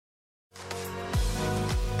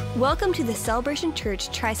Welcome to the Celebration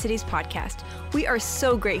Church Tri-Cities podcast. We are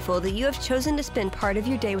so grateful that you have chosen to spend part of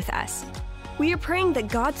your day with us. We are praying that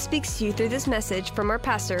God speaks to you through this message from our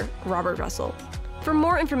pastor, Robert Russell. For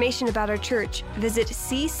more information about our church, visit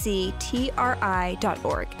cctri.org.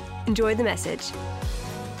 Enjoy the message.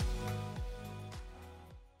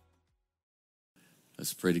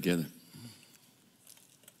 Let's pray together.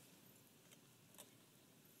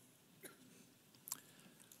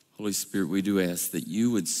 Holy Spirit, we do ask that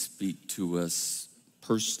you would speak to us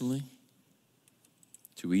personally,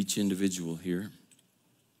 to each individual here,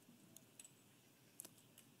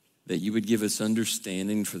 that you would give us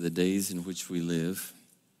understanding for the days in which we live,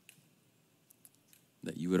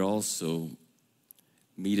 that you would also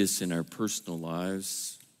meet us in our personal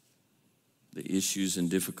lives, the issues and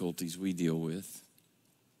difficulties we deal with.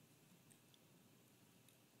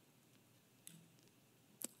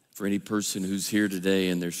 For any person who's here today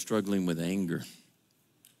and they're struggling with anger,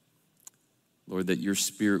 Lord, that your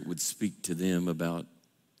Spirit would speak to them about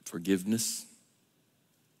forgiveness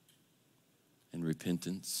and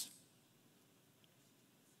repentance.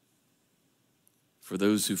 For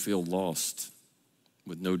those who feel lost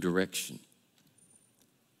with no direction,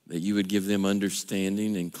 that you would give them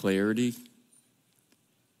understanding and clarity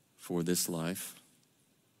for this life.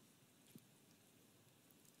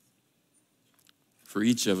 For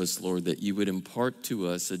each of us, Lord, that you would impart to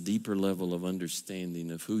us a deeper level of understanding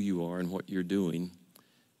of who you are and what you're doing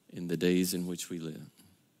in the days in which we live.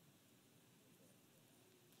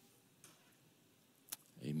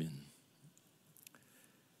 Amen.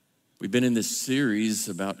 We've been in this series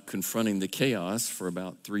about confronting the chaos for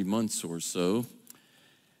about 3 months or so,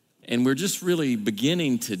 and we're just really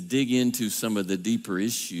beginning to dig into some of the deeper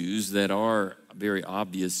issues that are very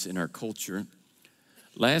obvious in our culture.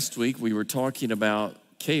 Last week, we were talking about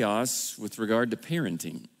chaos with regard to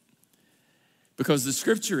parenting, because the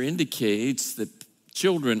scripture indicates that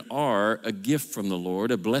children are a gift from the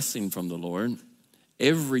Lord, a blessing from the Lord.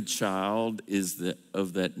 Every child is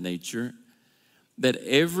of that nature, that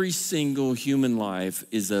every single human life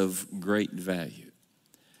is of great value.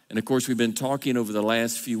 And of course, we've been talking over the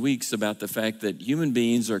last few weeks about the fact that human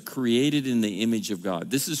beings are created in the image of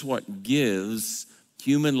God. This is what gives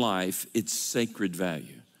human life its sacred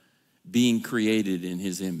value, being created in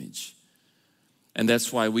his image. And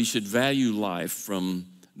that's why we should value life from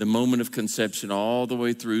the moment of conception all the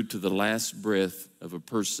way through to the last breath of a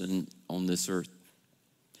person on this earth.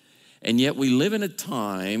 And yet we live in a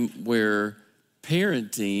time where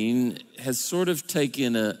parenting has sort of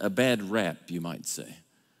taken a bad rap, you might say.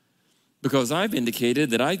 Because I've indicated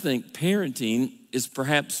that I think parenting is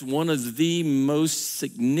perhaps one of the most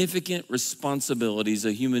significant responsibilities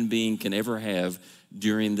a human being can ever have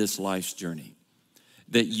during this life's journey.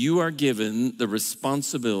 That you are given the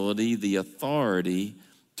responsibility, the authority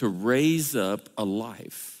to raise up a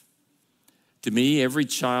life. To me, every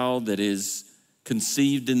child that is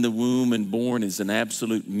conceived in the womb and born is an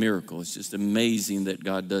absolute miracle. It's just amazing that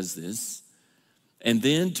God does this. And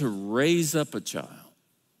then to raise up a child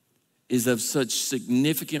is of such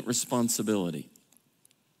significant responsibility.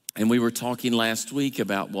 And we were talking last week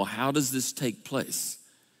about, well, how does this take place?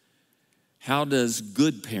 How does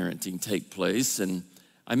good parenting take place? And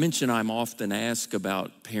I mentioned I'm often asked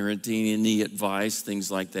about parenting, any advice,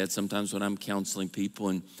 things like that, sometimes when I'm counseling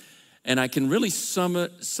people. And I can really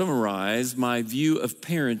summarize my view of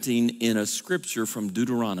parenting in a scripture from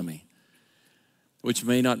Deuteronomy, which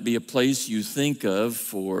may not be a place you think of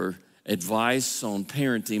for advice on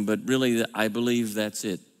parenting, but really I believe that's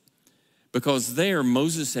it. Because there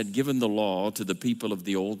Moses had given the law to the people of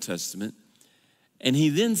the Old Testament, and he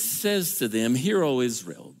then says to them, "Hear, O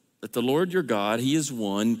Israel, that the Lord your God, he is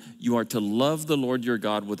one. You are to love the Lord your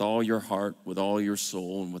God with all your heart, with all your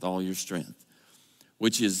soul, and with all your strength,"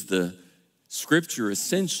 which is the scripture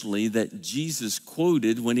essentially that Jesus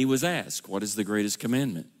quoted when he was asked, what is the greatest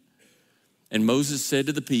commandment? And Moses said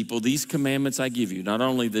to the people, "These commandments I give you," not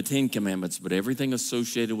only the 10 commandments, but everything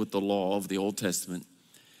associated with the law of the Old Testament.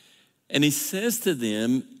 And he says to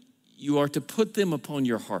them, you are to put them upon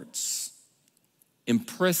your hearts,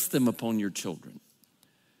 impress them upon your children,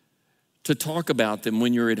 to talk about them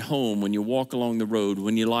when you're at home, when you walk along the road,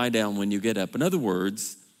 when you lie down, when you get up. In other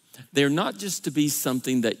words, they're not just to be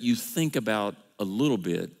something that you think about a little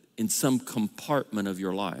bit in some compartment of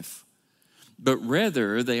your life, but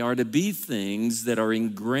rather they are to be things that are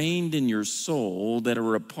ingrained in your soul, that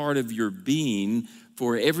are a part of your being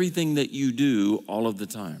for everything that you do all of the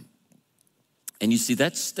time. And you see,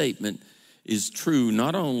 that statement is true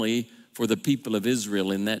not only for the people of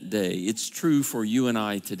Israel in that day, it's true for you and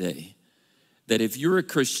I today. That if you're a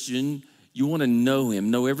Christian, you want to know him,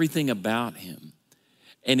 know everything about him.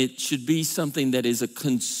 And it should be something that is a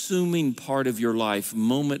consuming part of your life,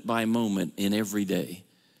 moment by moment in every day.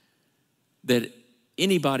 That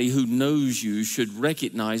anybody who knows you should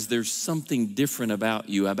recognize there's something different about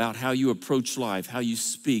you, about how you approach life, how you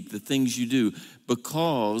speak, the things you do,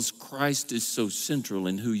 because Christ is so central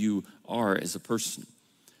in who you are as a person.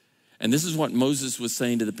 And this is what Moses was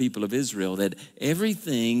saying to the people of Israel, that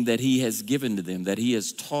everything that he has given to them, that he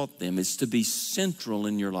has taught them, is to be central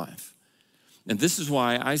in your life. And this is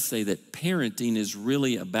why I say that parenting is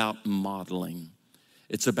really about modeling.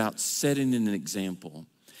 It's about setting an example.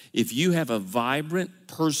 If you have a vibrant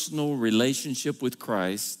personal relationship with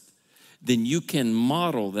Christ, then you can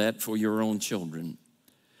model that for your own children.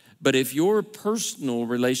 But if your personal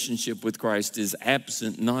relationship with Christ is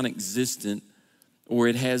absent, non-existent, or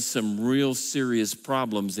it has some real serious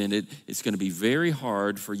problems in it, it's going to be very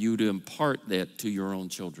hard for you to impart that to your own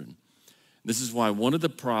children. This is why one of the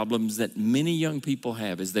problems that many young people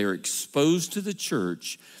have is they're exposed to the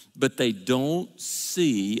church, but they don't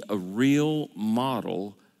see a real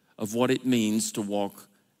model of what it means to walk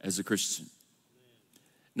as a Christian.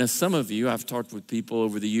 Now, some of you, I've talked with people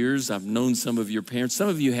over the years, I've known some of your parents, some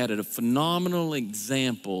of you had a phenomenal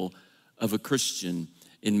example of a Christian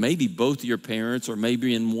in maybe both your parents or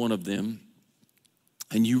maybe in one of them,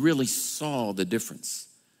 and you really saw the difference.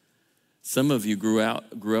 Some of you grew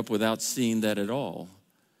up without seeing that at all.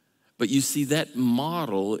 But you see, that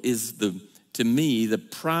model is, to me, the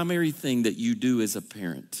primary thing that you do as a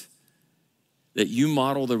parent. That you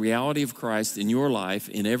model the reality of Christ in your life,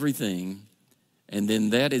 in everything, and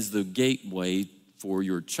then that is the gateway for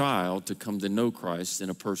your child to come to know Christ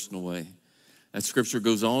in a personal way. That scripture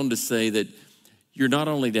goes on to say that you're not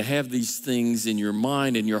only to have these things in your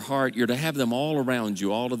mind and your heart, you're to have them all around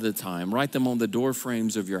you all of the time. Write them on the door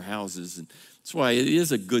frames of your houses. And that's why it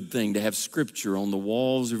is a good thing to have scripture on the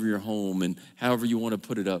walls of your home and however you want to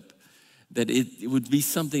put it up. That it would be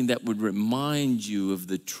something that would remind you of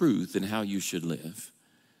the truth and how you should live.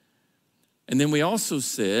 And then we also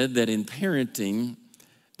said that in parenting,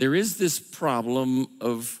 there is this problem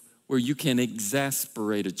of where you can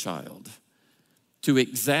exasperate a child. To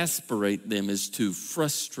exasperate them is to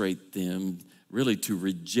frustrate them, really to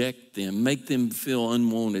reject them, make them feel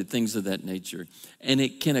unwanted, things of that nature. And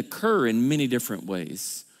it can occur in many different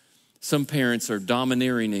ways. Some parents are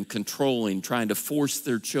domineering and controlling, trying to force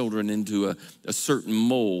their children into a certain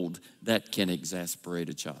mold. That can exasperate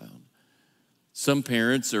a child. Some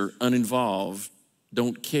parents are uninvolved,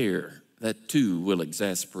 don't care. That too will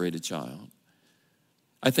exasperate a child.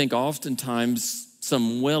 I think oftentimes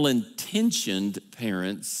some well-intentioned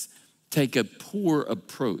parents take a poor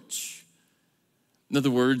approach. In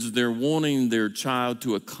other words, they're wanting their child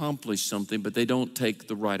to accomplish something, but they don't take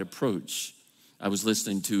the right approach. I was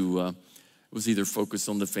listening to, it was either Focus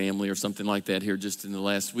on the Family or something like that here just in the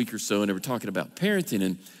last week or so, and they were talking about parenting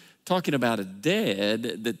and talking about a dad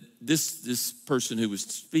that this person who was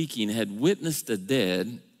speaking had witnessed a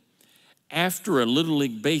dad after a Little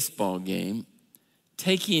League baseball game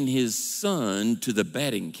taking his son to the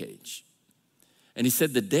batting cage. And he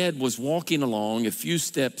said the dad was walking along a few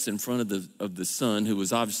steps in front of the son, who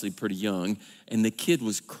was obviously pretty young, and the kid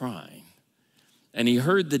was crying. And he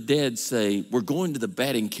heard the dad say, "We're going to the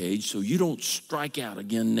batting cage so you don't strike out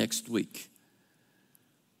again next week."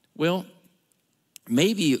 Well,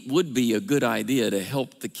 maybe it would be a good idea to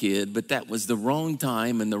help the kid, but that was the wrong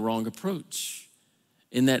time and the wrong approach.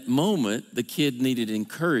 In that moment, the kid needed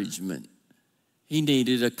encouragement. He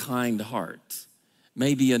needed a kind heart.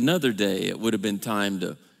 Maybe another day it would have been time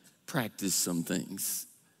to practice some things.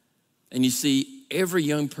 And you see, every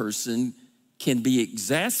young person can be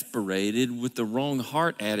exasperated with the wrong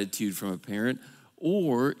heart attitude from a parent,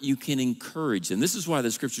 or you can encourage. And this is why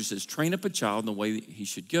the scripture says, train up a child in the way he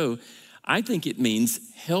should go. I think it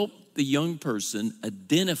means help the young person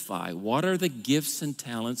identify what are the gifts and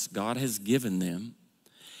talents God has given them,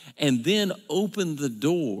 and then open the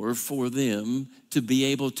door for them to be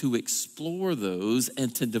able to explore those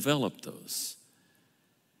and to develop those,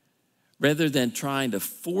 rather than trying to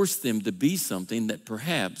force them to be something that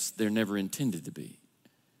perhaps they're never intended to be.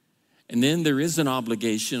 And then there is an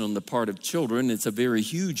obligation on the part of children. It's a very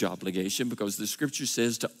huge obligation because the scripture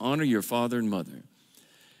says to honor your father and mother.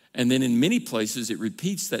 And then in many places it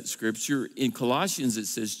repeats that scripture. In Colossians it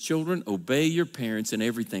says, children, obey your parents in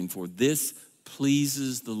everything, for this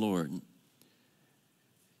pleases the Lord.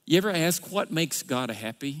 You ever ask what makes God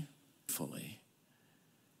happy? Fully.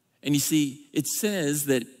 And you see, it says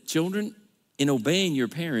that children, in obeying your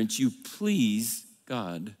parents, you please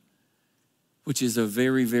God, which is a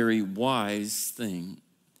very, very wise thing.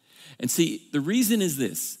 And see, the reason is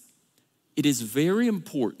this. it is very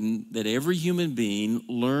important that every human being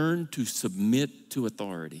learn to submit to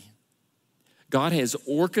authority. God has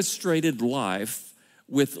orchestrated life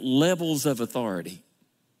with levels of authority.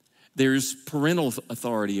 There's parental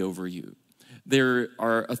authority over you. There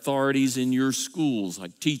are authorities in your schools,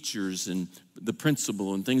 like teachers and the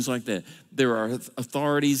principal and things like that. There are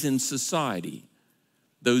authorities in society,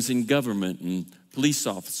 those in government and police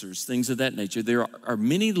officers, things of that nature. There are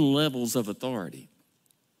many levels of authority.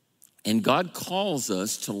 And God calls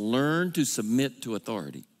us to learn to submit to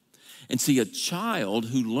authority. And see, a child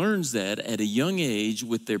who learns that at a young age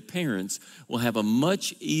with their parents will have a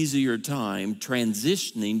much easier time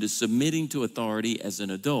transitioning to submitting to authority as an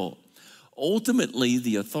adult. Ultimately,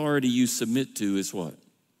 the authority you submit to is what?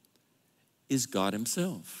 Is God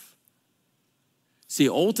himself. See,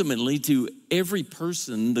 ultimately, to every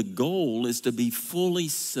person, the goal is to be fully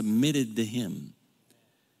submitted to him.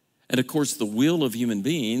 And of course, the will of human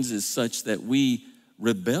beings is such that we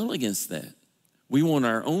rebel against that. We want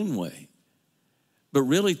our own way. But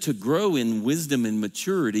really, to grow in wisdom and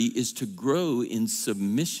maturity is to grow in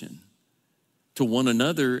submission to one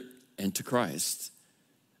another and to Christ.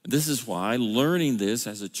 This is why learning this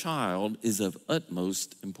as a child is of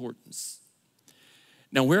utmost importance.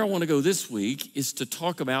 Now, where I want to go this week is to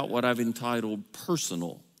talk about what I've entitled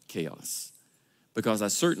personal chaos, because I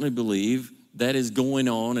certainly believe that is going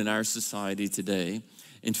on in our society today.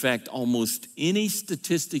 In fact, almost any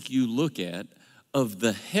statistic you look at of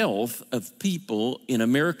the health of people in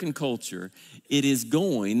American culture, it is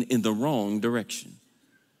going in the wrong direction.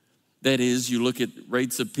 That is, you look at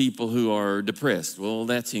rates of people who are depressed. Well,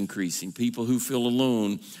 that's increasing. People who feel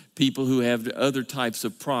alone, people who have other types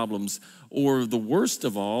of problems, or the worst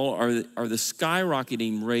of all are the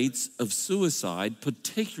skyrocketing rates of suicide,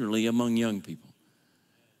 particularly among young people.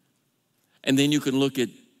 And then you can look at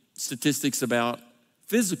statistics about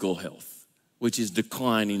physical health, which is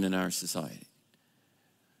declining in our society.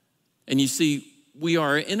 And you see, we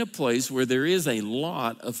are in a place where there is a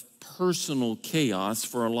lot of personal chaos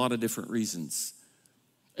for a lot of different reasons.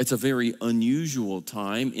 It's a very unusual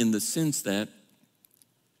time in the sense that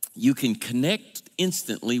you can connect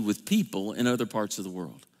instantly with people in other parts of the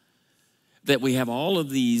world. That we have all of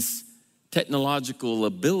these technological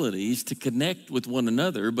abilities to connect with one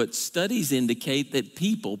another, but studies indicate that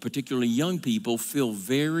people, particularly young people, feel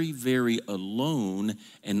very, very alone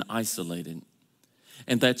and isolated.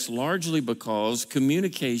 And that's largely because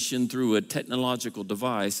communication through a technological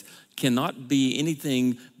device cannot be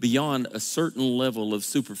anything beyond a certain level of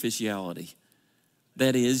superficiality.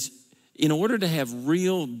 That is, in order to have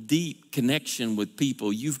real deep connection with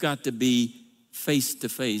people, you've got to be face to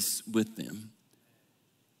face with them.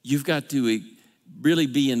 You've got to really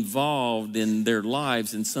be involved in their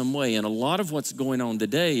lives in some way. And a lot of what's going on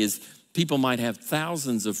today is people might have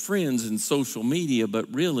thousands of friends in social media,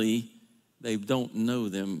 but really they don't know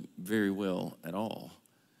them very well at all.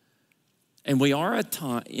 And we are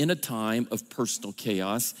in a time of personal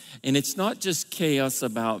chaos. And it's not just chaos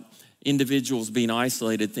about individuals being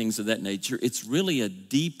isolated, things of that nature. It's really a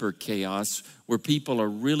deeper chaos where people are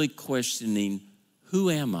really questioning, who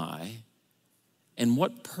am I? And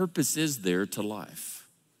what purpose is there to life?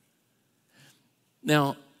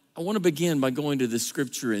 Now, I want to begin by going to the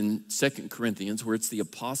scripture in 2 Corinthians where it's the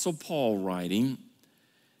Apostle Paul writing.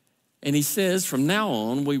 And he says, from now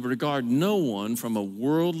on, we regard no one from a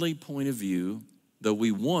worldly point of view, though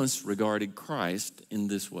we once regarded Christ in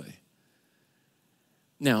this way.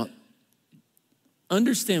 Now,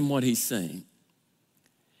 understand what he's saying.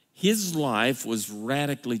 His life was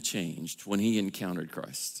radically changed when he encountered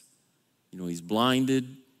Christ. You know, he's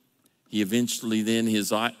blinded. He eventually then,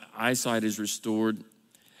 his eyesight is restored.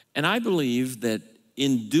 And I believe that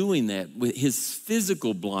in doing that, with his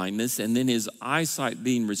physical blindness and then his eyesight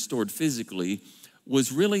being restored physically,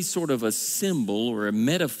 was really sort of a symbol or a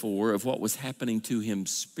metaphor of what was happening to him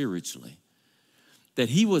spiritually. That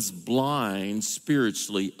he was blind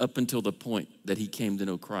spiritually up until the point that he came to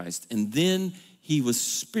know Christ. And then he was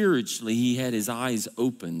spiritually, he had his eyes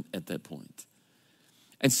open at that point.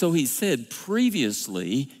 And so he said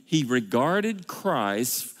previously, he regarded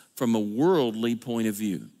Christ from a worldly point of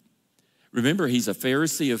view. Remember, he's a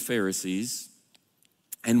Pharisee of Pharisees.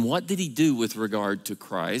 And what did he do with regard to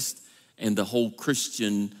Christ and the whole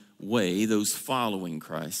Christian way, those following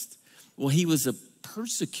Christ? Well, he was a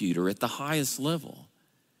persecutor at the highest level.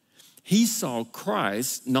 He saw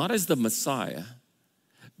Christ not as the Messiah,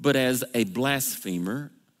 but as a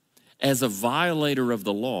blasphemer, as a violator of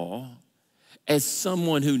the law, as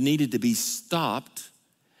someone who needed to be stopped,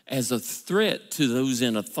 as a threat to those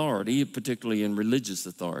in authority, particularly in religious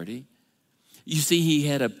authority. You see, he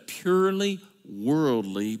had a purely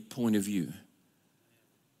worldly point of view.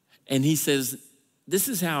 And he says, this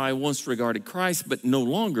is how I once regarded Christ, but no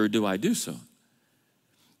longer do I do so.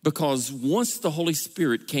 Because once the Holy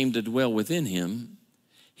Spirit came to dwell within him,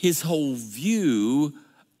 his whole view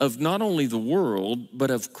of not only the world, but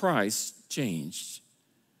of Christ changed.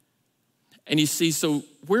 And you see, so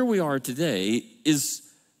where we are today is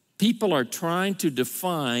people are trying to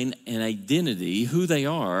define an identity, who they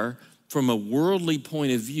are, from a worldly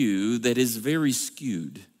point of view that is very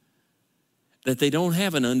skewed, that they don't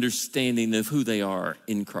have an understanding of who they are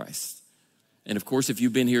in Christ. And of course, if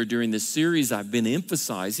you've been here during this series, I've been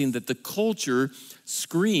emphasizing that the culture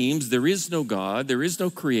screams there is no God, there is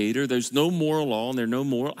no creator, there's no moral law, and there are no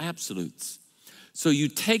moral absolutes. So you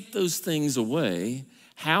take those things away,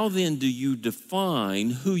 how then do you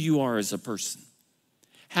define who you are as a person?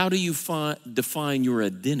 How do you define your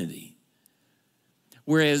identity?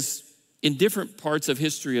 Whereas in different parts of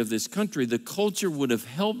history of this country, the culture would have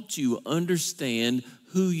helped you understand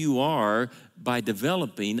who you are by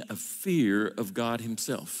developing a fear of God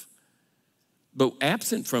himself. But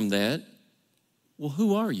absent from that, well,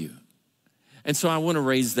 who are you? And so I want to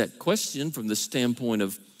raise that question from the standpoint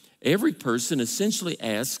of every person essentially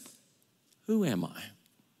ask, who am I?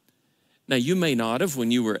 Now, you may not have,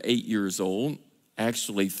 when you were 8 years old,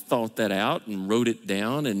 actually thought that out and wrote it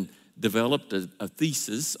down and developed a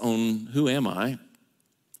thesis on who am I,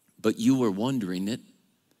 but you were wondering it.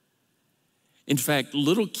 In fact,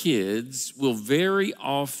 little kids will very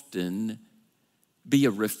often be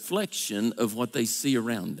a reflection of what they see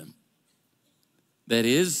around them. That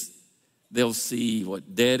is, they'll see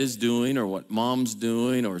what dad is doing or what mom's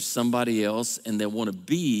doing or somebody else, and they want to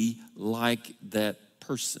be like that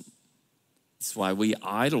person. That's why we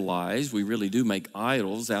idolize, we really do make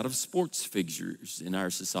idols out of sports figures in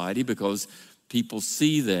our society, because people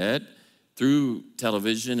see that through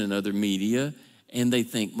television and other media, and they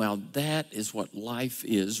think, well, that is what life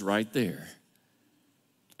is right there.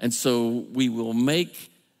 And so we will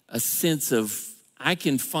make a sense of, I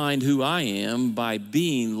can find who I am by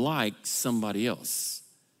being like somebody else.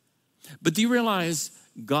 But do you realize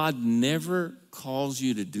God never calls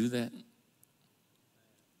you to do that?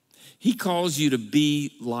 He calls you to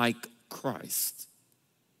be like Christ.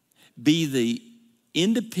 Be the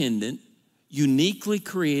independent, uniquely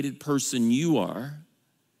created person you are.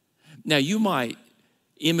 Now, you might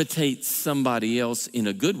imitate somebody else in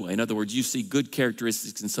a good way. In other words, you see good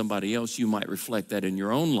characteristics in somebody else, you might reflect that in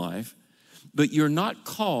your own life. But you're not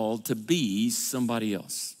called to be somebody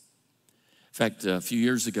else. In fact, a few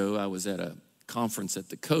years ago, I was at a conference at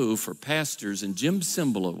the Cove for pastors, and Jim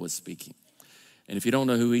Cymbala was speaking. And if you don't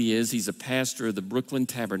know who he is, he's a pastor of the Brooklyn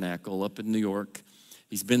Tabernacle up in New York.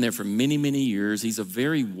 He's been there for many, many years. He's a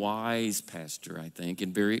very wise pastor, I think,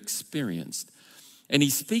 and very experienced. And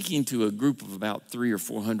he's speaking to a group of about 300 or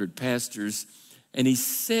 400 pastors, and he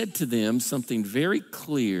said to them something very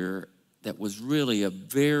clear that was really a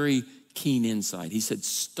very keen insight. He said,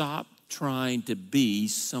 stop trying to be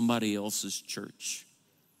somebody else's church.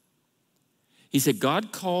 He said,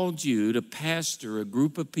 God called you to pastor a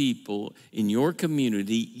group of people in your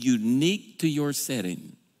community unique to your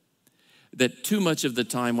setting. That too much of the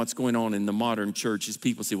time what's going on in the modern church is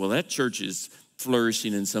people say, well, that church is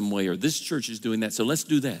flourishing in some way, or this church is doing that, so let's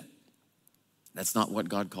do that. That's not what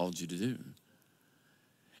God called you to do.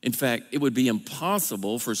 In fact, it would be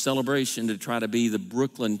impossible for Celebration to try to be the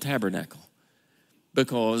Brooklyn Tabernacle,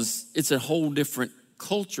 because it's a whole different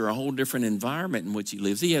culture, a whole different environment in which he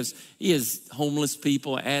lives. He has homeless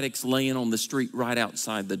people, addicts laying on the street right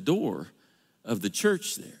outside the door of the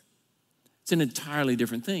church there. It's an entirely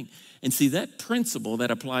different thing. And see, that principle that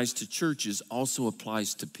applies to churches also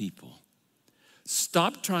applies to people.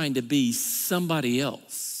 Stop trying to be somebody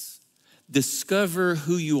else. Discover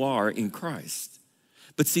who you are in Christ.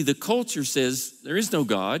 But see, the culture says there is no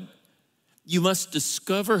God. You must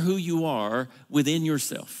discover who you are within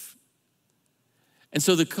yourself. And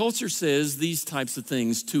so the culture says these types of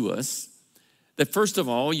things to us, that first of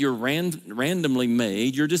all, you're randomly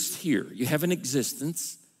made. You're just here. You have an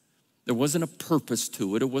existence. There wasn't a purpose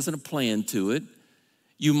to it. There wasn't a plan to it.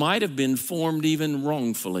 You might have been formed even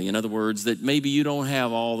wrongfully. In other words, that maybe you don't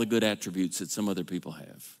have all the good attributes that some other people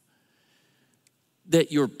have.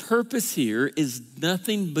 That your purpose here is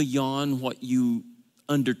nothing beyond what you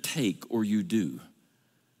undertake or you do.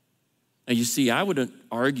 Now, you see, I would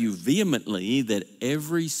argue vehemently that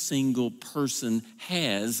every single person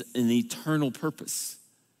has an eternal purpose.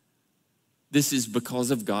 This is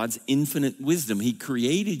because of God's infinite wisdom. He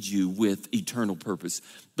created you with eternal purpose.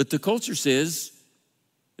 But the culture says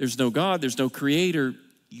there's no God, there's no creator.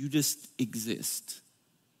 You just exist.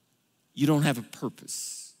 You don't have a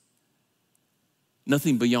purpose.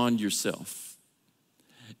 nothing beyond yourself.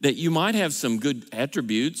 That you might have some good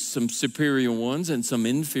attributes, some superior ones and some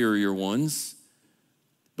inferior ones,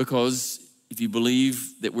 because if you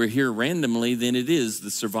believe that we're here randomly, then it is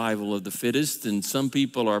the survival of the fittest, and some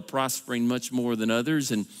people are prospering much more than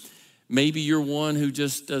others, and maybe you're one who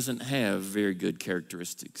just doesn't have very good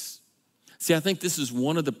characteristics. See, I think this is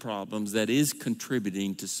one of the problems that is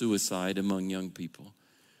contributing to suicide among young people,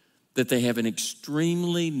 that they have an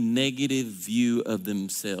extremely negative view of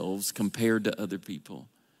themselves compared to other people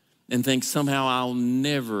and think somehow I'll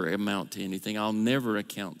never amount to anything, I'll never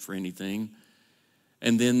account for anything.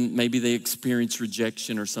 And then maybe they experience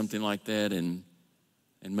rejection or something like that and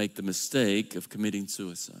make the mistake of committing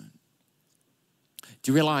suicide.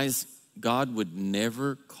 Do you realize God would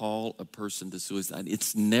never call a person to suicide?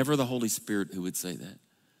 It's never the Holy Spirit who would say that.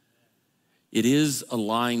 It is a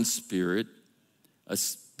lying spirit, a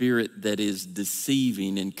spirit that is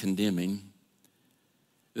deceiving and condemning,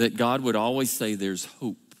 that God would always say there's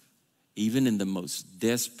hope, even in the most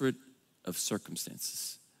desperate of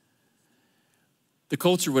circumstances. The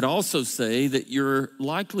culture would also say that you're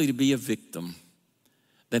likely to be a victim,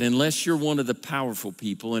 that unless you're one of the powerful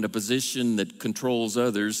people in a position that controls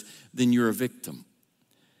others, then you're a victim.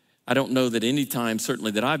 I don't know that any time,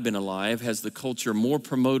 certainly that I've been alive, has the culture more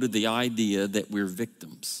promoted the idea that we're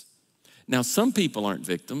victims. Now, some people aren't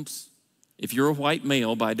victims. If you're a white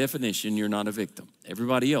male, by definition, you're not a victim.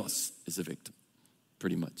 Everybody else is a victim,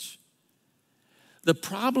 pretty much. The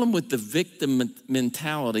problem with the victim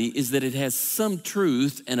mentality is that it has some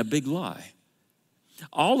truth and a big lie.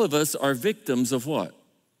 All of us are victims of what?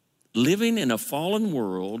 Living in a fallen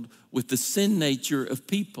world with the sin nature of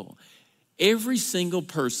people. Every single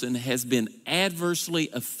person has been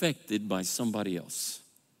adversely affected by somebody else.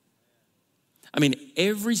 I mean,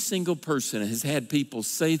 every single person has had people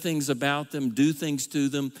say things about them, do things to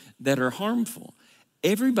them that are harmful.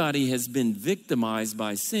 Everybody has been victimized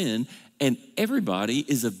by sin, and everybody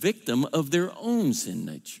is a victim of their own sin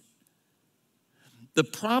nature. The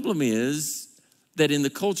problem is that in the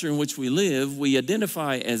culture in which we live, we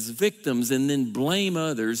identify as victims and then blame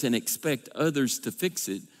others and expect others to fix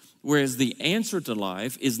it, whereas the answer to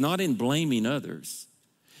life is not in blaming others.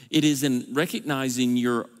 It is in recognizing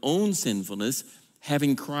your own sinfulness,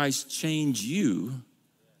 having Christ change you,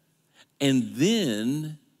 and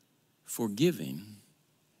then forgiving.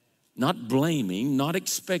 Not blaming, not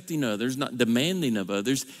expecting others, not demanding of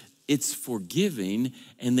others. It's forgiving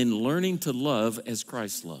and then learning to love as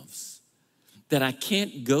Christ loves. That I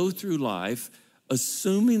can't go through life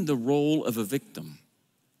assuming the role of a victim.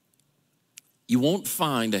 You won't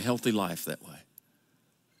find a healthy life that way.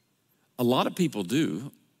 A lot of people do.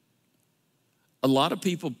 A lot of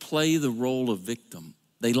people play the role of victim.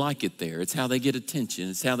 They like it there. It's how they get attention.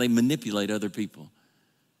 It's how they manipulate other people.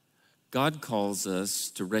 God calls us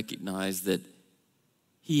to recognize that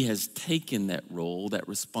He has taken that role, that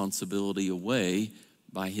responsibility away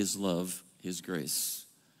by His love, His grace.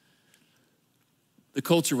 The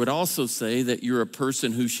culture would also say that you're a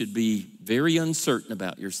person who should be very uncertain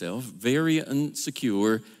about yourself, very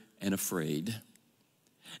insecure and afraid.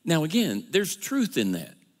 Now again, there's truth in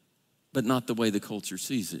that, but not the way the culture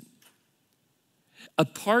sees it.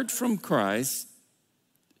 Apart from Christ,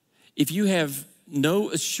 if you have no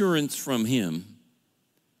assurance from Him,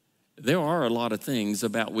 there are a lot of things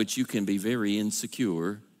about which you can be very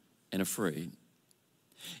insecure and afraid.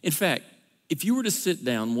 In fact, if you were to sit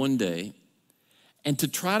down one day and to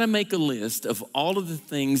try to make a list of all of the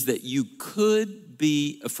things that you could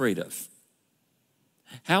be afraid of,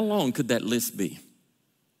 how long could that list be?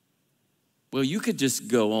 Well, you could just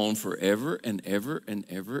go on forever and ever and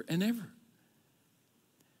ever and ever.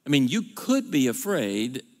 I mean, you could be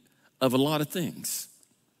afraid of a lot of things.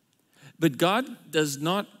 But God does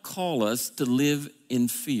not call us to live in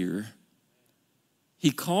fear. He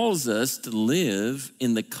calls us to live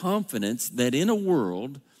in the confidence that in a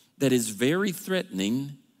world that is very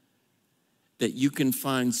threatening, that you can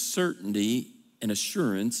find certainty and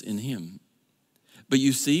assurance in Him. But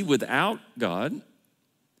you see, without God,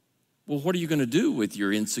 well, what are you going to do with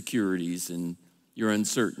your insecurities and your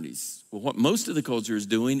uncertainties? Well, what most of the culture is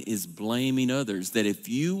doing is blaming others, that if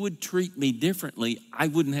you would treat me differently, I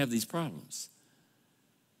wouldn't have these problems.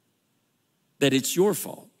 That it's your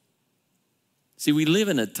fault. See, we live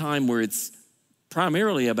in a time where it's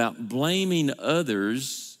primarily about blaming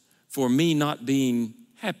others for me not being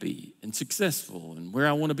happy and successful and where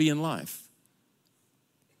I want to be in life.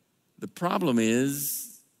 The problem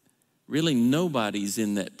is, really nobody's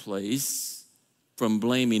in that place from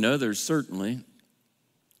blaming others, certainly.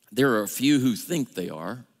 There are a few who think they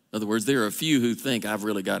are. In other words, there are a few who think, I've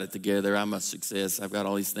really got it together, I'm a success, I've got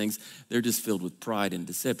all these things. They're just filled with pride and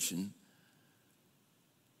deception.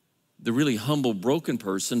 The really humble, broken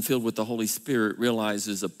person filled with the Holy Spirit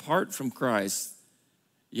realizes, apart from Christ,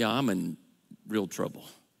 I'm in real trouble.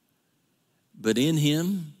 But in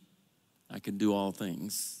him, I can do all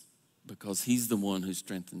things because he's the one who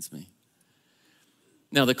strengthens me.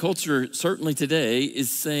 Now, the culture certainly today is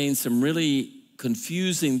saying some really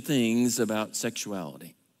confusing things about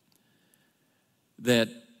sexuality. That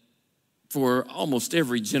for almost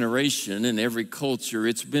every generation and every culture,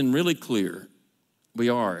 it's been really clear we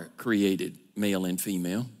are created male and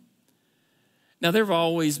female. Now, there's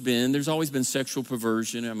always been sexual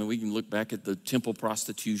perversion. I mean, we can look back at the temple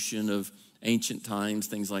prostitution of ancient times,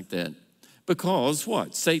 things like that. Because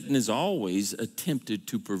what? Satan has always attempted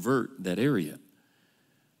to pervert that area.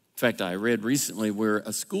 In fact, I read recently where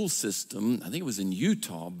a school system, I think it was in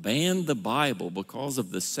Utah, banned the Bible because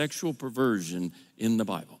of the sexual perversion in the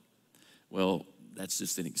Bible. Well, that's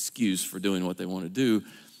just an excuse for doing what they want to do.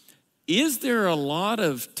 Is there a lot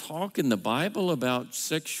of talk in the Bible about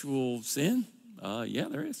sexual sin? Yeah,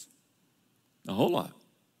 there is. A whole lot.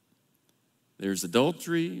 There's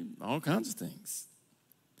adultery, all kinds of things.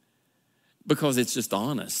 Because it's just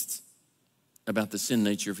honest about the sin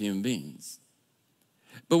nature of human beings.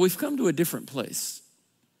 But we've come to a different place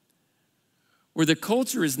where the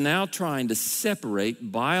culture is now trying to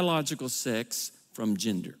separate biological sex from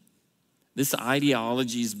gender. This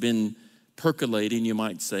ideology has been percolating, you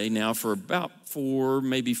might say, now for about 4,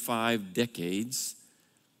 maybe 5 decades.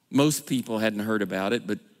 Most people hadn't heard about it,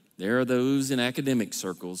 but there are those in academic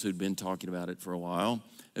circles who'd been talking about it for a while.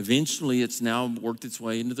 Eventually, it's now worked its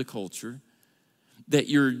way into the culture. That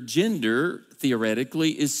your gender,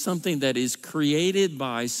 theoretically, is something that is created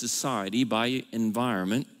by society, by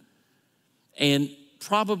environment, and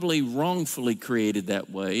probably wrongfully created that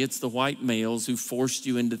way. It's the white males who forced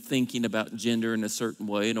you into thinking about gender in a certain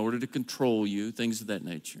way in order to control you, things of that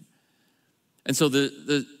nature. And so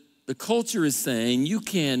the culture is saying you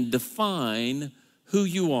can define who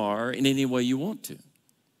you are in any way you want to.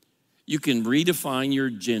 You can redefine your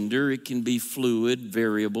gender. It can be fluid,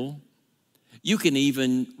 variable. You can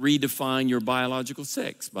even redefine your biological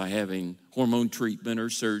sex by having hormone treatment or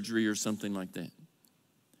surgery or something like that.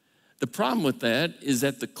 The problem with that is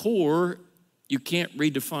at the core, you can't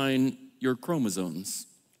redefine your chromosomes.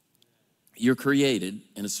 You're created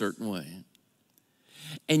in a certain way.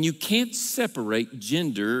 And you can't separate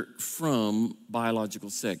gender from biological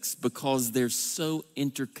sex because they're so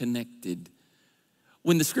interconnected.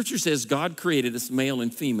 When the scripture says God created us male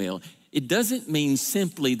and female, it doesn't mean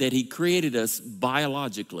simply that he created us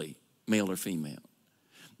biologically, male or female.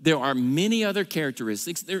 There are many other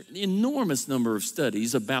characteristics. There are an enormous number of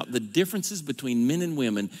studies about the differences between men and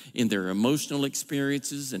women in their emotional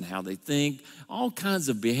experiences and how they think, all kinds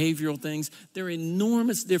of behavioral things. There are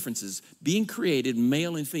enormous differences. Being created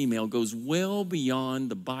male and female goes well beyond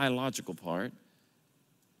the biological part.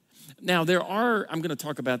 Now, I'm going to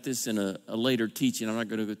talk about this in a later teaching. I'm not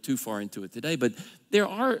going to go too far into it today, but there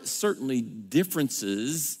are certainly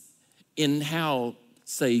differences in how,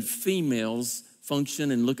 say, females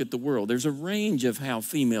function and look at the world. There's a range of how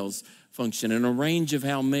females function and a range of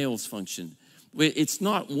how males function. It's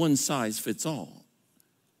not one size fits all,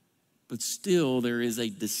 but still there is a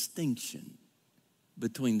distinction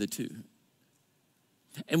between the two.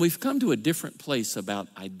 And we've come to a different place about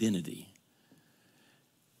identity.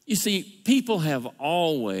 You see, people have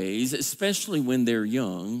always, especially when they're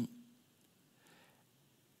young,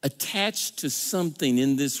 attached to something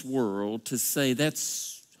in this world to say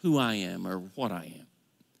that's who I am or what I am.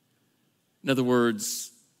 In other words,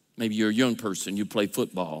 maybe you're a young person, you play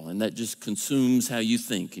football, and that just consumes how you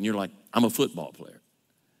think, and you're like, I'm a football player.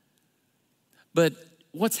 But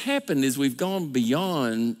what's happened is we've gone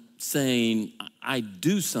beyond saying I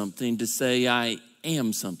do something to say I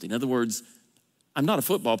am something. In other words, I'm not a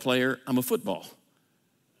football player, I'm a football.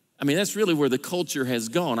 I mean, that's really where the culture has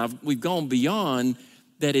gone. We've gone beyond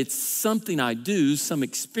that it's something I do, some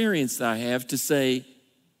experience that I have to say,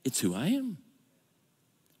 it's who I am.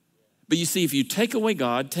 But you see, if you take away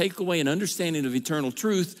God, take away an understanding of eternal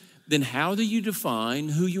truth, then how do you define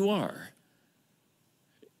who you are?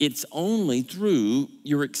 It's only through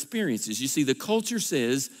your experiences. You see, the culture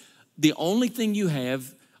says the only thing you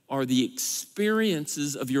have are the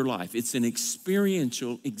experiences of your life. It's an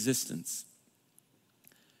experiential existence.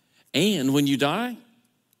 And when you die,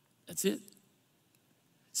 that's it.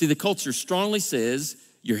 See, the culture strongly says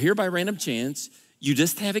you're here by random chance. You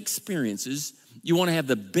just have experiences. You want to have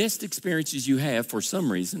the best experiences you have for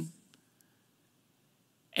some reason.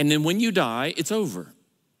 And then when you die, it's over.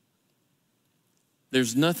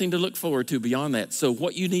 There's nothing to look forward to beyond that. So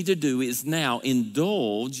what you need to do is now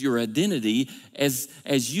indulge your identity as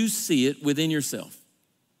you see it within yourself.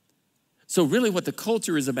 So really what the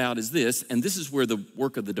culture is about is this, and this is where the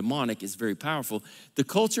work of the demonic is very powerful. The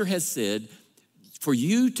culture has said, for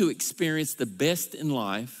you to experience the best in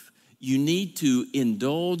life, you need to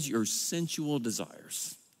indulge your sensual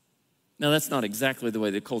desires. Now, that's not exactly the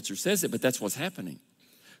way the culture says it, but that's what's happening.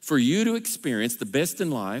 For you to experience the best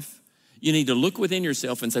in life, you need to look within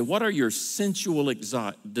yourself and say, what are your sensual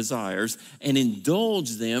desires, and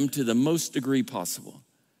indulge them to the most degree possible.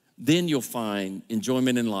 Then you'll find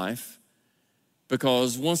enjoyment in life,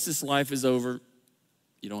 because once this life is over,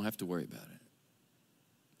 you don't have to worry about it.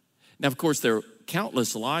 Now, of course, there are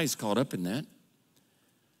countless lies caught up in that.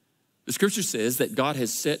 The scripture says that God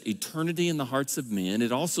has set eternity in the hearts of men.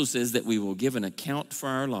 It also says that we will give an account for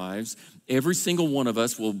our lives. Every single one of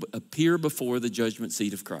us will appear before the judgment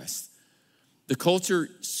seat of Christ. The culture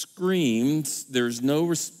screams there's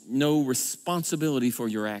no responsibility for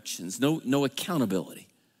your actions, no accountability.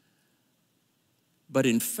 But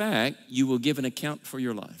in fact, you will give an account for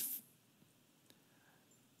your life.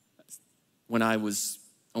 When I was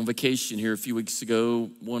on vacation here a few weeks ago,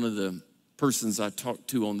 one of the persons I talked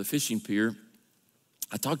to on the fishing pier,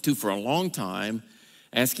 I talked to for a long time,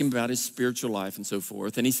 asked him about his spiritual life and so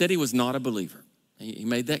forth, and he said he was not a believer. He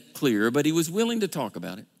made that clear, but he was willing to talk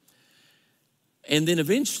about it. And then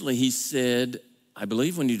eventually he said, I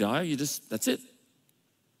believe when you die, that's it.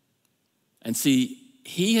 And see,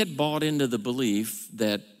 he had bought into the belief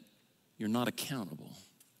that you're not accountable.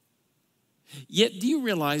 Yet, do you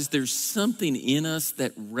realize there's something in us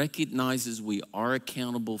that recognizes we are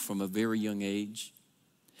accountable from a very young age?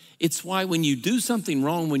 It's why when you do something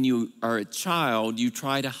wrong when you are a child, you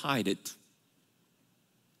try to hide it.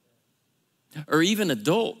 Or even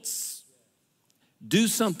adults do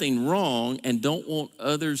something wrong and don't want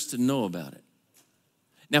others to know about it.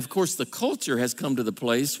 Now, of course, the culture has come to the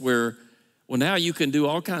place where, well, now you can do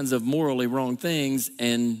all kinds of morally wrong things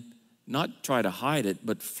and not try to hide it,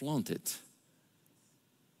 but flaunt it.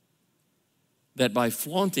 That by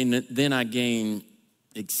flaunting it, then I gain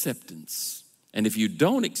acceptance. And if you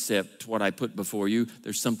don't accept what I put before you,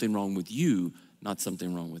 there's something wrong with you, not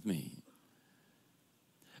something wrong with me.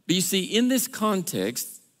 But you see, in this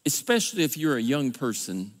context, especially if you're a young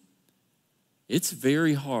person, it's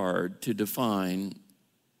very hard to define,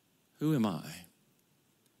 who am I?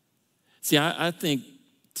 See, I think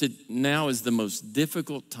now is the most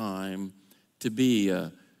difficult time to be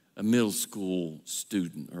a middle school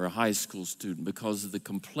student or a high school student because of the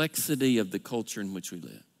complexity of the culture in which we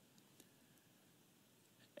live.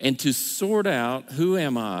 And to sort out who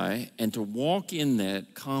am I and to walk in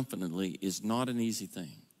that confidently is not an easy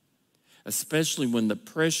thing, especially when the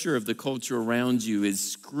pressure of the culture around you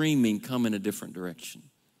is screaming, come in a different direction.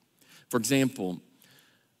 For example,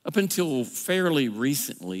 up until fairly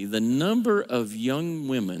recently, the number of young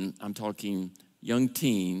women, I'm talking young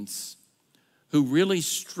teens, who really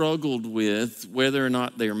struggled with whether or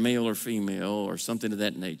not they're male or female or something of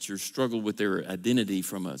that nature, struggled with their identity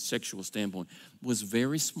from a sexual standpoint, was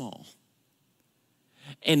very small.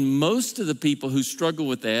 And most of the people who struggle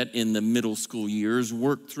with that in the middle school years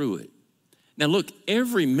work through it. Now look,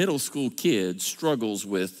 every middle school kid struggles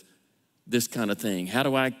with this kind of thing. How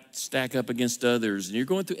do I stack up against others? And you're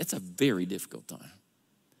going through, it's a very difficult time.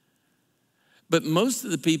 But most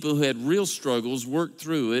of the people who had real struggles worked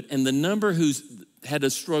through it, and the number who had a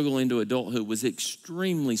struggle into adulthood was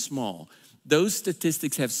extremely small. Those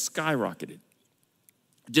statistics have skyrocketed,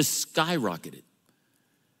 just skyrocketed.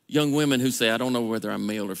 Young women who say, I don't know whether I'm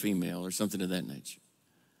male or female or something of that nature.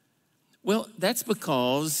 Well, that's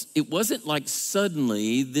because it wasn't like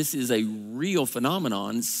suddenly this is a real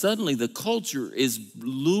phenomenon. Suddenly the culture is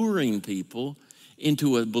luring people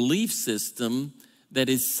into a belief system that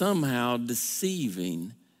is somehow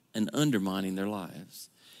deceiving and undermining their lives.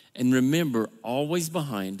 And remember, always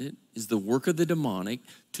behind it is the work of the demonic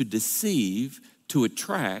to deceive, to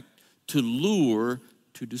attract, to lure,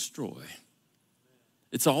 to destroy.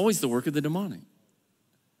 It's always the work of the demonic.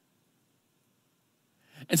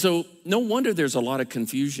 And so no wonder there's a lot of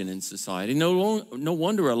confusion in society. No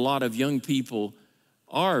wonder a lot of young people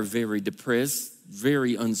are very depressed,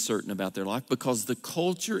 very uncertain about their life, because the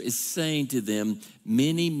culture is saying to them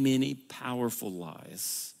many, many powerful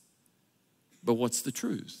lies. But what's the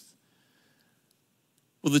truth?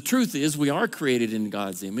 Well, the truth is we are created in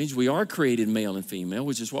God's image. We are created male and female,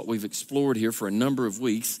 which is what we've explored here for a number of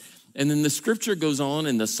weeks. And then the scripture goes on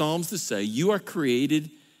in the Psalms to say, you created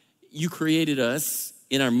us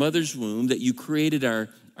in our mother's womb, that you created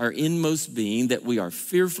our inmost being, that we are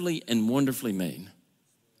fearfully and wonderfully made.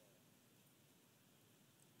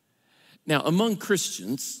 Now, among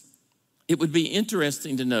Christians, it would be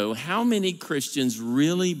interesting to know how many Christians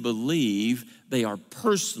really believe they are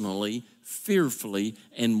personally, fearfully,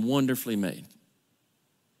 and wonderfully made.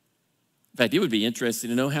 In fact, it would be interesting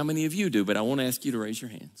to know how many of you do, but I won't ask you to raise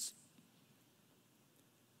your hands.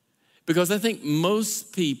 Because I think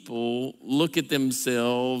most people look at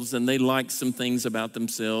themselves and they like some things about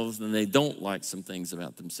themselves and they don't like some things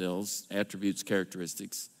about themselves, attributes,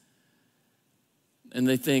 characteristics. And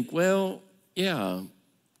they think, well, yeah,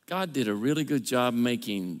 God did a really good job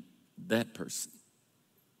making that person.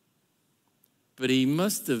 But he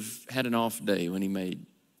must have had an off day when he made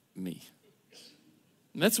me.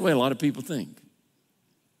 And that's the way a lot of people think.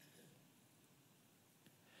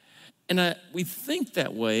 And we think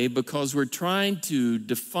that way because we're trying to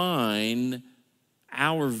define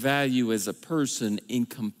our value as a person in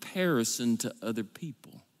comparison to other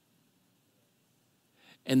people.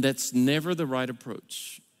 And that's never the right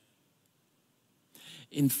approach.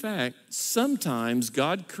 In fact, sometimes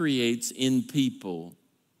God creates in people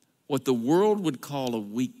what the world would call a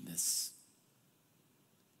weakness,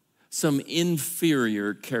 some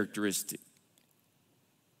inferior characteristic.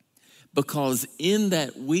 Because in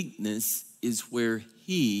that weakness is where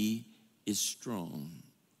he is strong.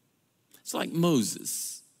 It's like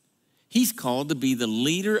Moses. He's called to be the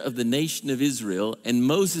leader of the nation of Israel, and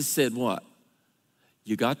Moses said what?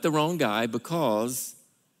 You got the wrong guy because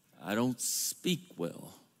I don't speak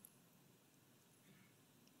well.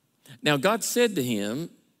 Now God said to him,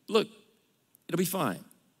 look, it'll be fine.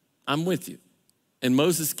 I'm with you. And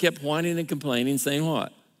Moses kept whining and complaining, saying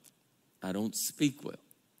what? I don't speak well.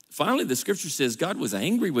 Finally, the scripture says God was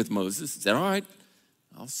angry with Moses. He said, all right,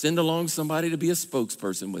 I'll send along somebody to be a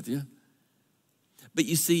spokesperson with you. But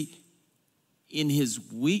you see, in his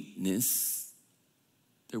weakness,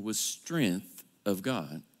 there was strength of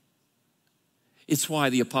God. It's why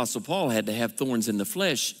the Apostle Paul had to have thorns in the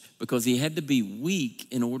flesh, because he had to be weak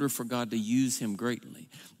in order for God to use him greatly.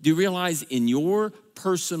 Do you realize in your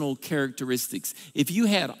personal characteristics, if you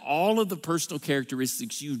had all of the personal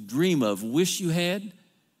characteristics you dream of, wish you had,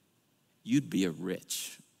 you'd be a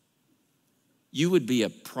wretch. You would be a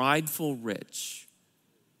prideful wretch.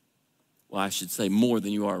 Well, I should say more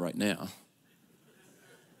than you are right now.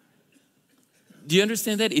 Do you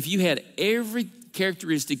understand that? If you had every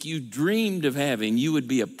characteristic you dreamed of having, you would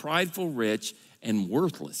be a prideful wretch and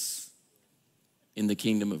worthless in the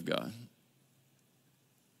kingdom of God.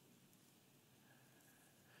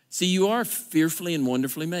 See, you are fearfully and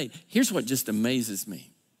wonderfully made. Here's what just amazes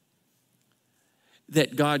me.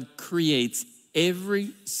 That God creates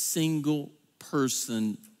every single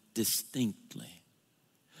person distinctly.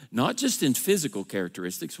 Not just in physical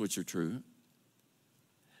characteristics, which are true,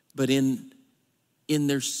 but in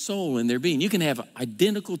their soul, in their being. You can have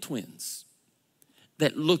identical twins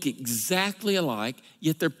that look exactly alike,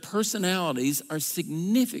 yet their personalities are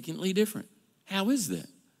significantly different. How is that?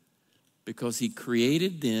 Because he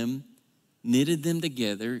created them, knitted them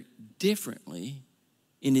together differently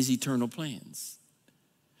in his eternal plans.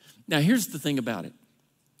 Now, here's the thing about it.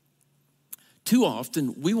 Too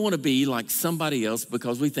often, we want to be like somebody else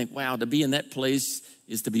because we think, wow, to be in that place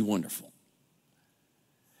is to be wonderful.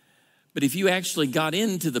 But if you actually got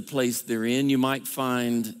into the place they're in, you might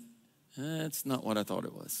find, that's not what I thought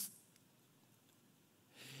it was.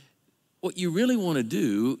 What you really want to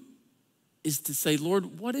do is to say,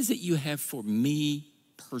 Lord, what is it you have for me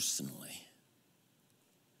personally?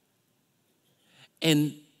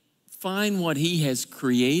 And find what he has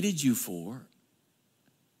created you for,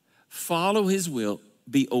 follow his will,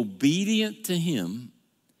 be obedient to him,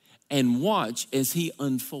 and watch as he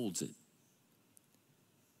unfolds it.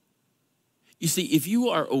 You see, if you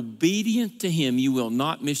are obedient to him, you will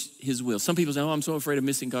not miss his will. Some people say, oh, I'm so afraid of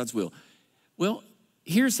missing God's will. Well,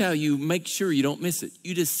 here's how you make sure you don't miss it.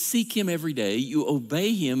 You just seek him every day. You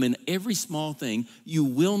obey him in every small thing. You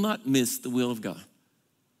will not miss the will of God.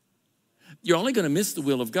 You're only going to miss the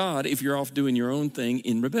will of God if you're off doing your own thing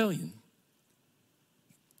in rebellion.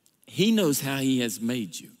 He knows how he has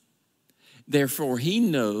made you. Therefore, he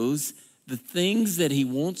knows the things that he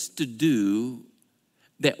wants to do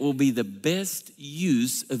that will be the best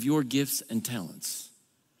use of your gifts and talents.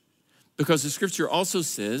 Because the scripture also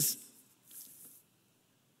says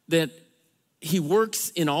that he works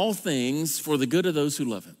in all things for the good of those who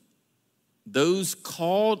love him. Those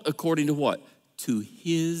called according to what? To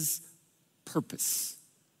his purpose.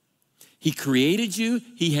 He created you.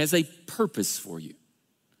 He has a purpose for you.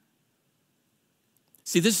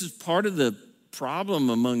 See, this is part of the problem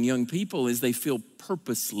among young people is they feel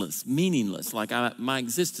purposeless, meaningless, like my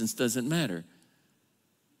existence doesn't matter.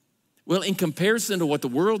 Well, in comparison to what the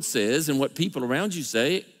world says and what people around you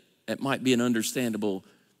say, That might be an understandable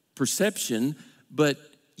perception, but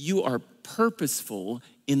you are purposeful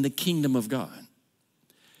in the kingdom of God.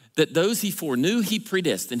 That those he foreknew, he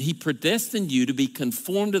predestined. He predestined you to be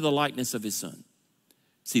conformed to the likeness of his son.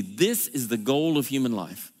 See, this is the goal of human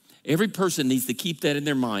life. Every person needs to keep that in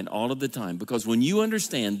their mind all of the time, because when you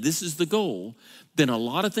understand this is the goal, then a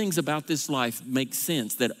lot of things about this life make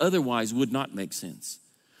sense that otherwise would not make sense.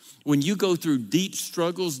 When you go through deep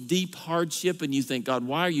struggles, deep hardship, and you think, God,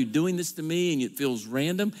 why are you doing this to me? And it feels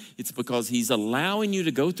random. It's because he's allowing you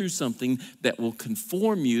to go through something that will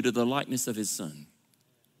conform you to the likeness of his son.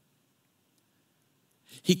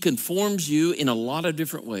 He conforms you in a lot of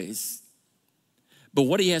different ways. But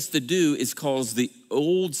what he has to do is cause the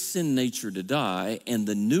old sin nature to die and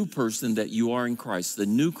the new person that you are in Christ, the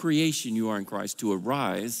new creation you are in Christ, to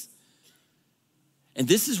arise. And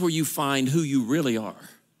this is where you find who you really are.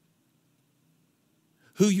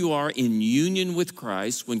 Who you are in union with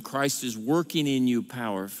Christ when Christ is working in you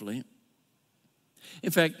powerfully.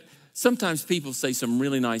 In fact, sometimes people say some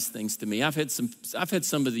really nice things to me. I've had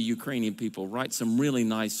some of the Ukrainian people write some really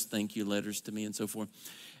nice thank you letters to me and so forth,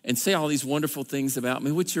 and say all these wonderful things about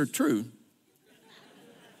me, which are true.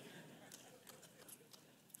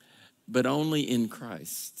 But only in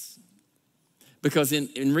Christ. Because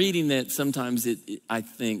in reading that, sometimes I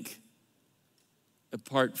think,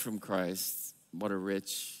 apart from Christ, what a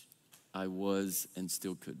wretch I was and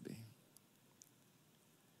still could be.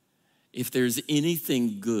 If there's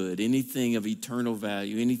anything good, anything of eternal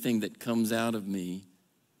value, anything that comes out of me,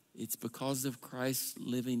 it's because of Christ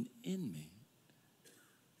living in me.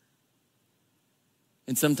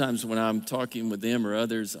 And sometimes when I'm talking with them or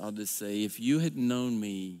others, I'll just say, if you had known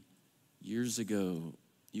me years ago,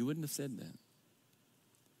 you wouldn't have said that.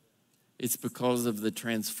 It's because of the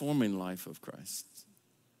transforming life of Christ.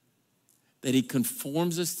 That he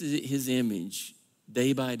conforms us to his image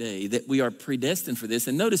day by day, that we are predestined for this.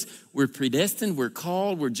 And notice, we're predestined, we're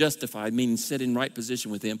called, we're justified, meaning set in right position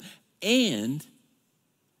with him, and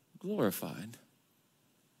glorified.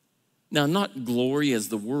 Now, not glory as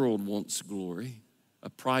the world wants glory, a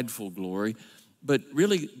prideful glory, but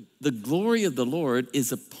really the glory of the Lord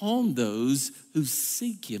is upon those who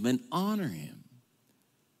seek him and honor him.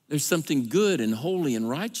 There's something good and holy and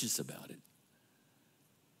righteous about it.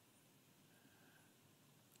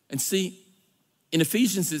 And see, in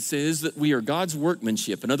Ephesians it says that we are God's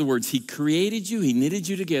workmanship. In other words, he created you, he knitted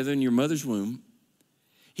you together in your mother's womb.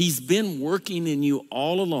 He's been working in you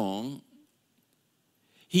all along.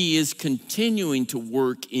 He is continuing to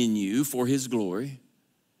work in you for his glory.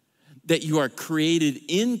 That you are created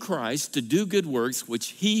in Christ to do good works, which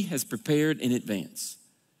he has prepared in advance.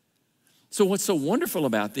 So what's so wonderful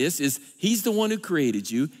about this is he's the one who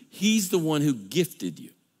created you. He's the one who gifted you.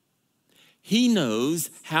 He knows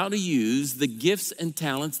how to use the gifts and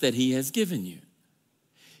talents that he has given you.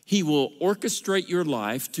 He will orchestrate your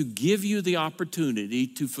life to give you the opportunity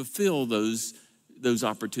to fulfill those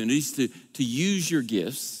opportunities, to use your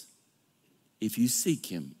gifts if you seek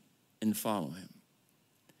him and follow him.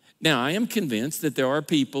 Now, I am convinced that there are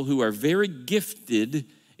people who are very gifted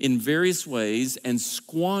in various ways and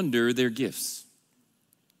squander their gifts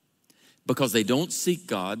because they don't seek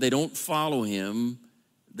God, they don't follow him.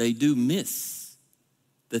 They do miss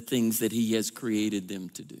the things that he has created them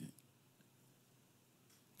to do.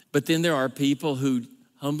 But then there are people who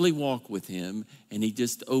humbly walk with him and he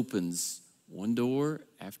just opens one door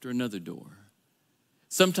after another door.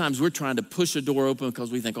 Sometimes we're trying to push a door open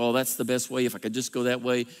because we think, oh, that's the best way if I could just go that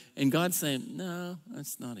way. And God's saying, no,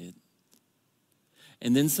 that's not it.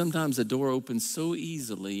 And then sometimes a door opens so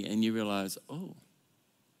easily and you realize, oh,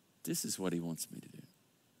 this is what he wants me to do.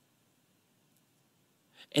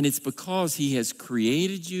 And it's because he has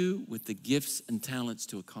created you with the gifts and talents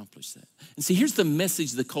to accomplish that. And see, here's the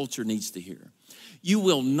message the culture needs to hear. You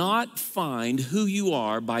will not find who you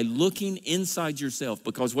are by looking inside yourself,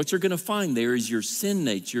 because what you're going to find there is your sin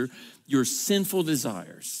nature, your sinful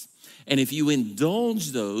desires. And if you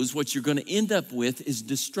indulge those, what you're going to end up with is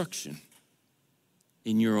destruction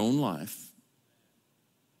in your own life.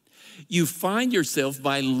 You find yourself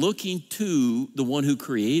by looking to the one who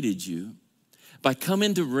created you, by coming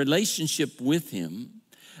into relationship with him,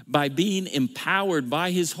 by being empowered by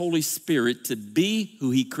his Holy Spirit to be who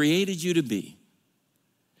he created you to be.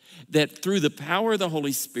 That through the power of the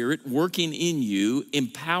Holy Spirit working in you,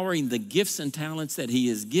 empowering the gifts and talents that he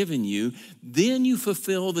has given you, then you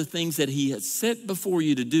fulfill the things that he has set before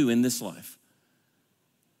you to do in this life.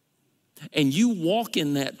 And you walk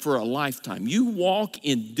in that for a lifetime. You walk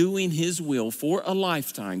in doing his will for a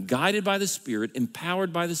lifetime, guided by the Spirit,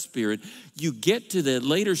 empowered by the Spirit. You get to the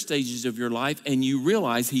later stages of your life and you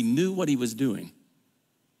realize he knew what he was doing.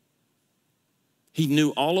 He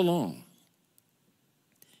knew all along.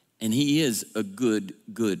 And he is a good,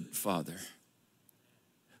 good father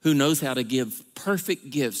who knows how to give perfect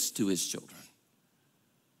gifts to his children,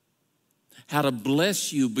 how to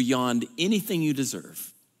bless you beyond anything you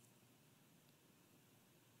deserve.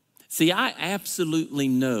 See, I absolutely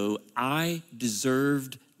know I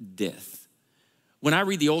deserved death. When I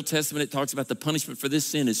read the Old Testament, it talks about the punishment for this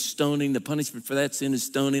sin is stoning. The punishment for that sin is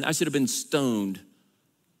stoning. I should have been stoned.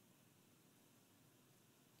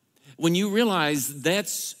 When you realize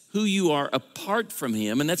that's who you are apart from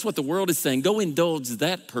him, and that's what the world is saying, go indulge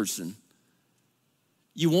that person,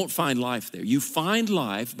 you won't find life there. You find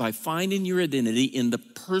life by finding your identity in the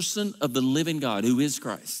person of the living God, who is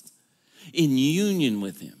Christ, in union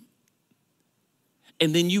with him.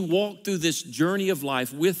 And then you walk through this journey of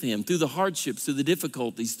life with him, through the hardships, through the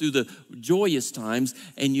difficulties, through the joyous times,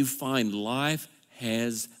 and you find life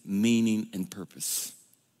has meaning and purpose.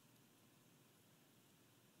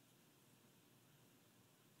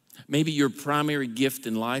 Maybe your primary gift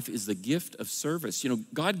in life is the gift of service. You know,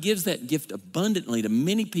 God gives that gift abundantly to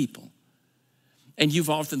many people. And you've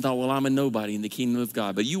often thought, well, I'm a nobody in the kingdom of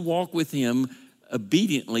God. But you walk with him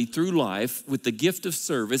obediently through life with the gift of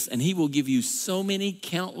service, and he will give you so many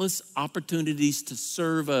countless opportunities to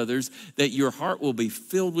serve others that your heart will be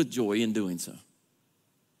filled with joy in doing so.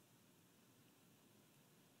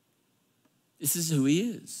 This is who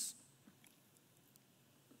he is.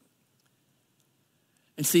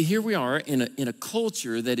 And see, here we are in a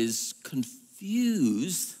culture that is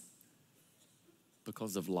confused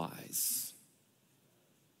because of lies.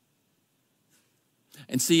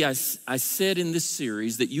 And see, I said in this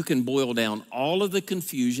series that you can boil down all of the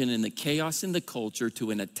confusion and the chaos in the culture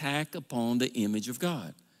to an attack upon the image of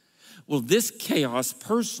God. Well, this chaos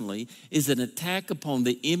personally is an attack upon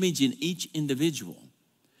the image in each individual,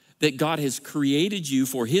 that God has created you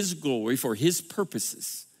for his glory, for his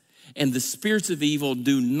purposes. And the spirits of evil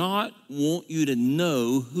do not want you to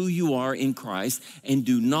know who you are in Christ and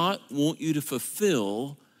do not want you to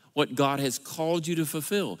fulfill what God has called you to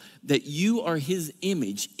fulfill, that you are his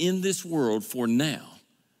image in this world for now.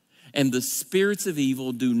 And the spirits of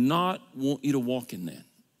evil do not want you to walk in that.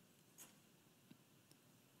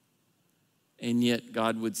 And yet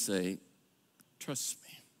God would say, trust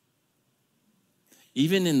me.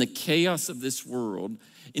 Even in the chaos of this world,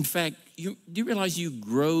 in fact, do you realize you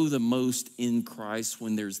grow the most in Christ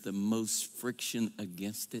when there's the most friction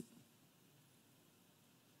against it?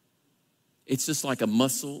 It's just like a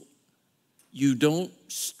muscle. You don't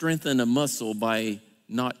strengthen a muscle by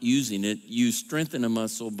not using it. You strengthen a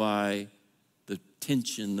muscle by the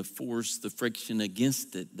tension, the force, the friction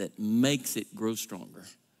against it that makes it grow stronger.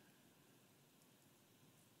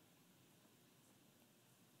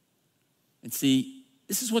 And see,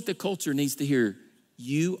 this is what the culture needs to hear.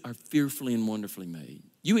 You are fearfully and wonderfully made.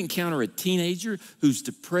 You encounter a teenager who's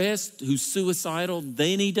depressed, who's suicidal.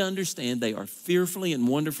 They need to understand they are fearfully and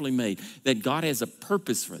wonderfully made, that God has a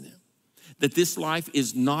purpose for them, that this life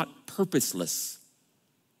is not purposeless.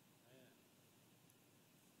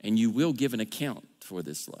 And you will give an account for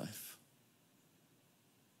this life.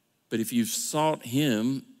 But if you've sought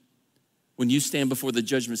him, when you stand before the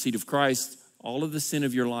judgment seat of Christ, all of the sin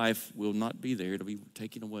of your life will not be there. It'll be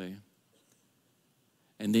taken away.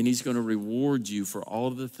 And then he's going to reward you for all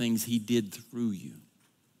of the things he did through you.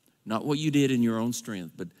 Not what you did in your own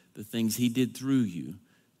strength, but the things he did through you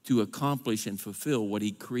to accomplish and fulfill what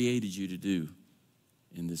he created you to do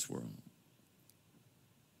in this world.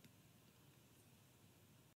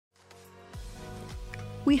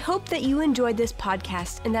 We hope that you enjoyed this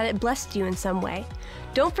podcast and that it blessed you in some way.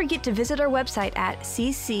 Don't forget to visit our website at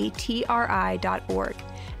cctri.org.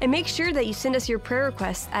 And make sure that you send us your prayer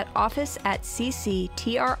requests at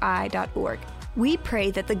office@cctri.org. We pray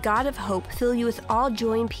that the God of hope fill you with all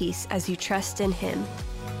joy and peace as you trust in him.